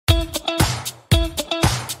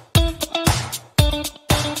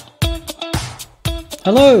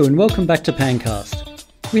Hello and welcome back to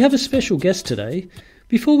PANCast. We have a special guest today.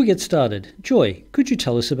 Before we get started, Joy, could you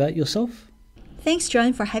tell us about yourself? Thanks,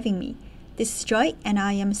 John, for having me. This is Joy, and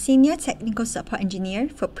I am a Senior Technical Support Engineer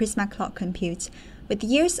for Prisma Cloud Compute, with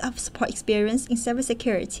years of support experience in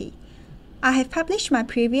cybersecurity. I have published my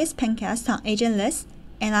previous PANCast on agentless,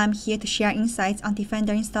 and I'm here to share insights on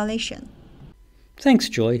Defender installation. Thanks,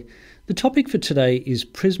 Joy. The topic for today is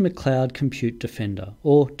Prisma Cloud Compute Defender,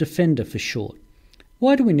 or Defender for short.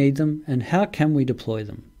 Why do we need them, and how can we deploy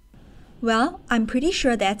them? Well, I'm pretty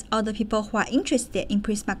sure that all the people who are interested in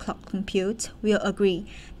Prisma Cloud Compute will agree.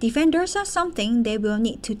 Defenders are something they will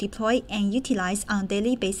need to deploy and utilize on a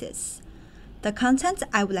daily basis. The content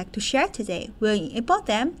I would like to share today will enable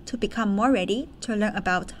them to become more ready to learn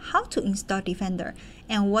about how to install Defender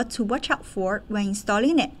and what to watch out for when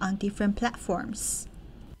installing it on different platforms.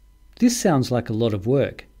 This sounds like a lot of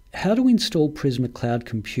work. How do we install Prisma Cloud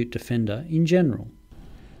Compute Defender in general?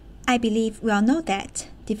 I believe we all know that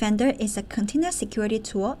Defender is a container security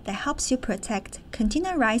tool that helps you protect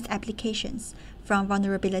containerized applications from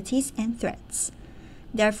vulnerabilities and threats.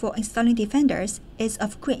 Therefore, installing Defenders is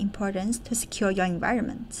of great importance to secure your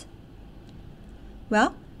environment.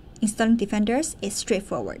 Well, installing Defenders is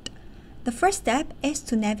straightforward. The first step is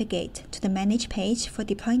to navigate to the Manage page for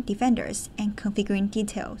deploying Defenders and configuring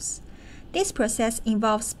details. This process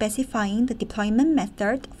involves specifying the deployment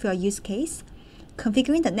method for your use case,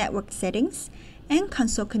 configuring the network settings, and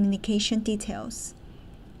console communication details,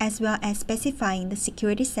 as well as specifying the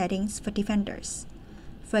security settings for Defenders.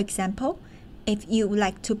 For example, if you would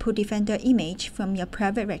like to pull Defender image from your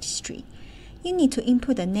private registry, you need to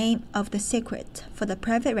input the name of the secret for the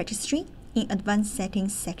private registry in Advanced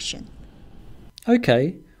Settings section.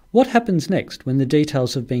 Okay, what happens next when the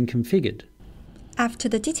details have been configured? After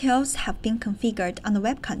the details have been configured on the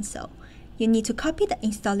web console, you need to copy the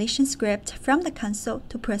installation script from the console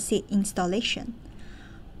to proceed installation.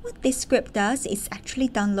 What this script does is actually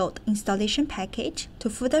download the installation package to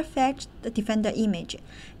further fetch the Defender image,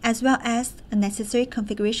 as well as the necessary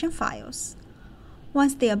configuration files.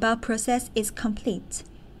 Once the above process is complete,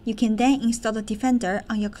 you can then install the Defender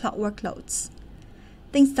on your cloud workloads.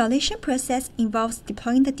 The installation process involves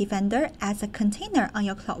deploying the Defender as a container on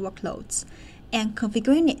your cloud workloads and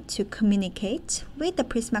configuring it to communicate with the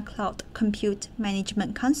Prisma Cloud Compute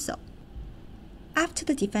Management Console. After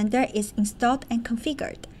the Defender is installed and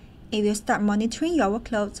configured, it will start monitoring your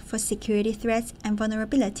workloads for security threats and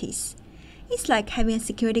vulnerabilities. It's like having a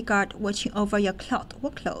security guard watching over your cloud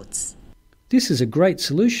workloads. This is a great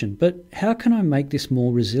solution, but how can I make this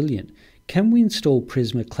more resilient? Can we install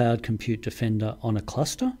Prisma Cloud Compute Defender on a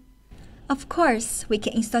cluster? Of course, we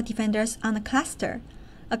can install Defenders on a cluster.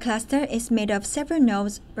 A cluster is made of several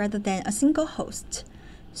nodes rather than a single host.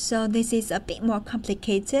 So this is a bit more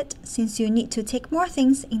complicated since you need to take more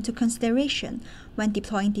things into consideration when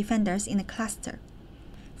deploying Defenders in a cluster.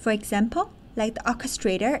 For example, like the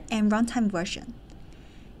orchestrator and runtime version.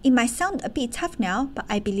 It might sound a bit tough now, but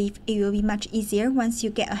I believe it will be much easier once you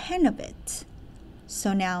get a hang of it.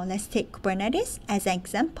 So now let's take Kubernetes as an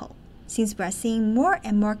example, since we are seeing more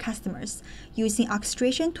and more customers using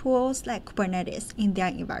orchestration tools like Kubernetes in their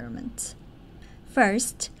environment.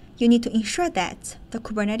 First, you need to ensure that the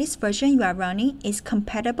Kubernetes version you are running is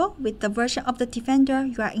compatible with the version of the Defender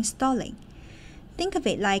you are installing. Think of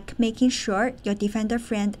it like making sure your Defender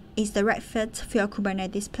friend is the right fit for your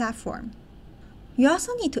Kubernetes platform. You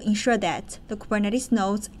also need to ensure that the Kubernetes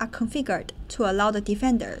nodes are configured to allow the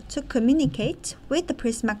Defender to communicate with the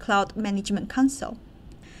Prisma Cloud Management Console.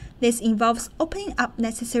 This involves opening up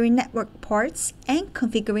necessary network ports and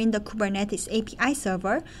configuring the Kubernetes API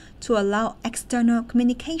server to allow external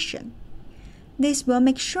communication. This will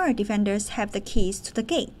make sure Defenders have the keys to the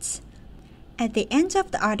gates. At the end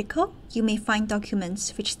of the article, you may find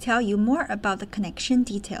documents which tell you more about the connection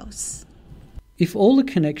details. If all the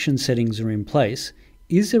connection settings are in place,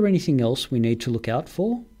 is there anything else we need to look out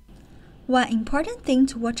for? One important thing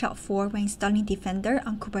to watch out for when installing Defender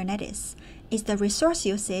on Kubernetes is the resource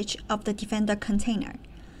usage of the Defender container.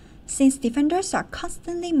 Since Defenders are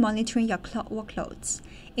constantly monitoring your cloud workloads,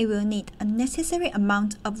 it will need a necessary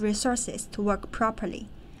amount of resources to work properly.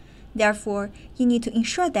 Therefore, you need to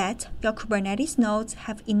ensure that your Kubernetes nodes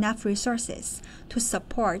have enough resources to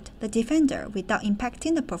support the Defender without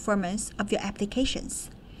impacting the performance of your applications.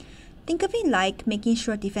 Think of it like making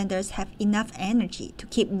sure Defenders have enough energy to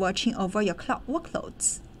keep watching over your cloud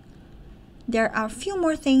workloads. There are a few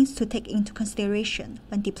more things to take into consideration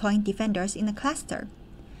when deploying Defenders in a cluster.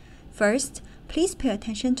 First, please pay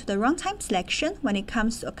attention to the runtime selection when it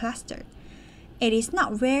comes to a cluster. It is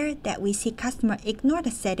not rare that we see customers ignore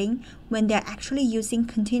the setting when they are actually using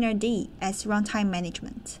Containerd as runtime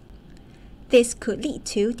management. This could lead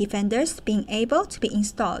to Defenders being able to be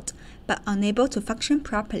installed but unable to function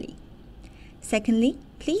properly. Secondly,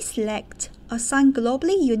 please select Assign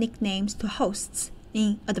globally unique names to hosts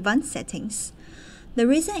in Advanced Settings. The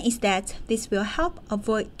reason is that this will help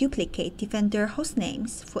avoid duplicate Defender host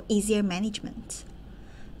names for easier management.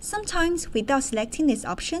 Sometimes, without selecting this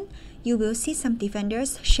option, you will see some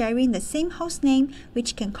Defenders sharing the same host name,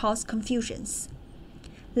 which can cause confusions.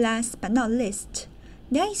 Last but not least,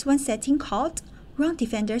 there is one setting called Run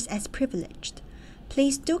Defenders as Privileged.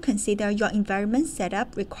 Please do consider your environment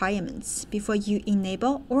setup requirements before you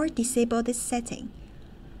enable or disable this setting.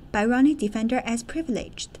 By running Defender as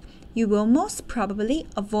Privileged, you will most probably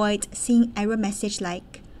avoid seeing error message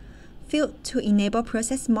like failed to enable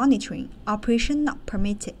process monitoring, operation not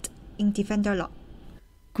permitted in Defender log.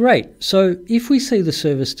 Great. So if we see the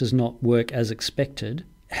service does not work as expected,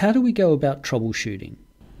 how do we go about troubleshooting?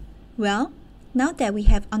 Well, now that we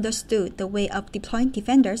have understood the way of deploying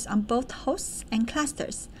Defenders on both hosts and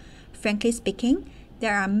clusters, frankly speaking,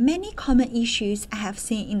 there are many common issues I have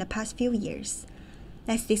seen in the past few years.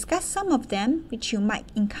 Let's discuss some of them which you might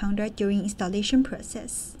encounter during installation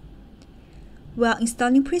process. While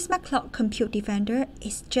installing Prisma Cloud Compute Defender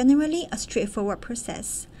is generally a straightforward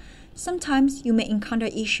process, sometimes you may encounter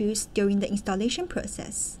issues during the installation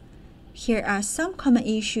process. Here are some common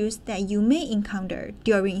issues that you may encounter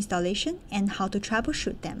during installation and how to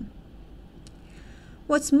troubleshoot them.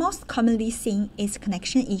 What's most commonly seen is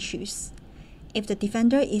connection issues. If the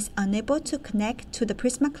Defender is unable to connect to the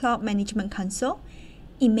Prisma Cloud Management Console,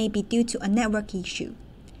 it may be due to a network issue.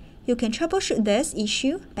 You can troubleshoot this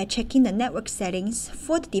issue by checking the network settings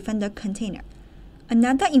for the Defender container.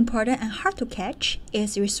 Another important and hard to catch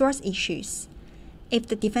is resource issues. If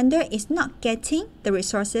the Defender is not getting the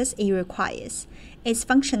resources it requires, its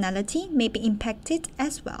functionality may be impacted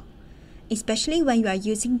as well, especially when you are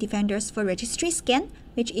using Defenders for registry scan,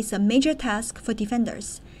 which is a major task for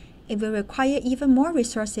Defenders. It will require even more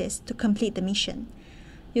resources to complete the mission.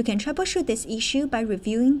 You can troubleshoot this issue by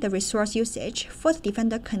reviewing the resource usage for the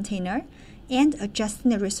Defender container and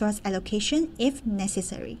adjusting the resource allocation if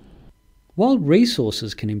necessary. While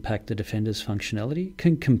resources can impact the Defender's functionality,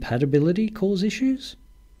 can compatibility cause issues?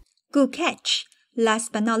 Good catch!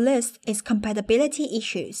 Last but not least is compatibility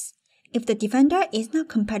issues. If the Defender is not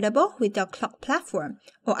compatible with your cloud platform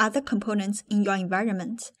or other components in your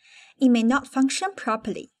environment, it may not function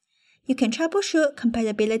properly. You can troubleshoot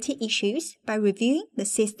compatibility issues by reviewing the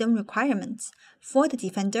system requirements for the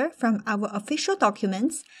Defender from our official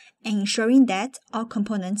documents and ensuring that all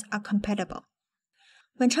components are compatible.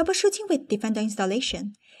 When troubleshooting with Defender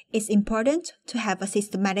installation, it's important to have a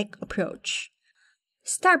systematic approach.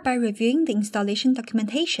 Start by reviewing the installation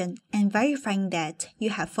documentation and verifying that you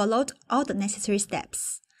have followed all the necessary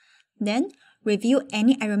steps. Then, review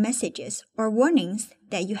any error messages or warnings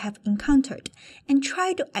that you have encountered and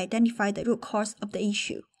try to identify the root cause of the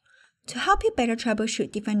issue. To help you better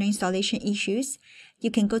troubleshoot Defender installation issues,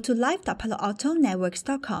 you can go to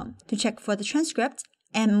live.paloaltonetworks.com to check for the transcript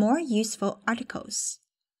and more useful articles.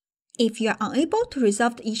 If you are unable to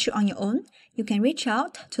resolve the issue on your own, you can reach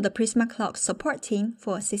out to the Prisma Cloud support team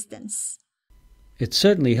for assistance. It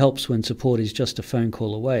certainly helps when support is just a phone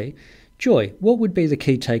call away. Joy, what would be the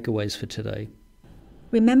key takeaways for today?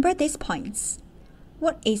 Remember these points.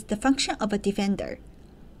 What is the function of a Defender?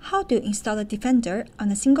 How to install a Defender on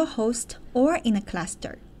a single host or in a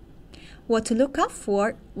cluster? What to look out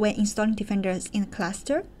for when installing Defenders in a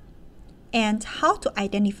cluster? And how to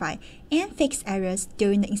identify and fix errors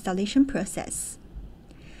during the installation process.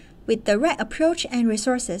 With the right approach and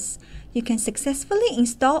resources, you can successfully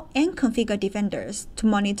install and configure Defenders to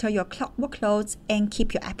monitor your cloud workloads and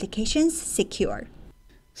keep your applications secure.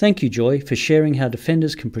 Thank you, Joy, for sharing how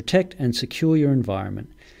Defenders can protect and secure your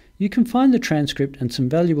environment. You can find the transcript and some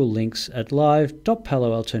valuable links at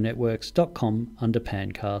live.paloaltonetworks.com under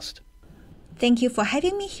PANCast. Thank you for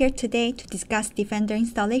having me here today to discuss Defender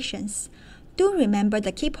installations. Do remember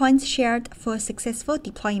the key points shared for successful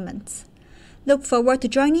deployments. Look forward to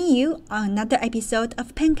joining you on another episode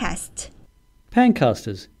of PANCast.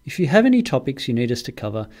 PANcasters, if you have any topics you need us to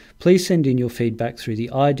cover, please send in your feedback through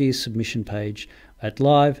the ideas submission page at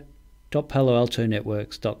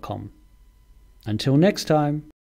live.paloaltonetworks.com. Until next time.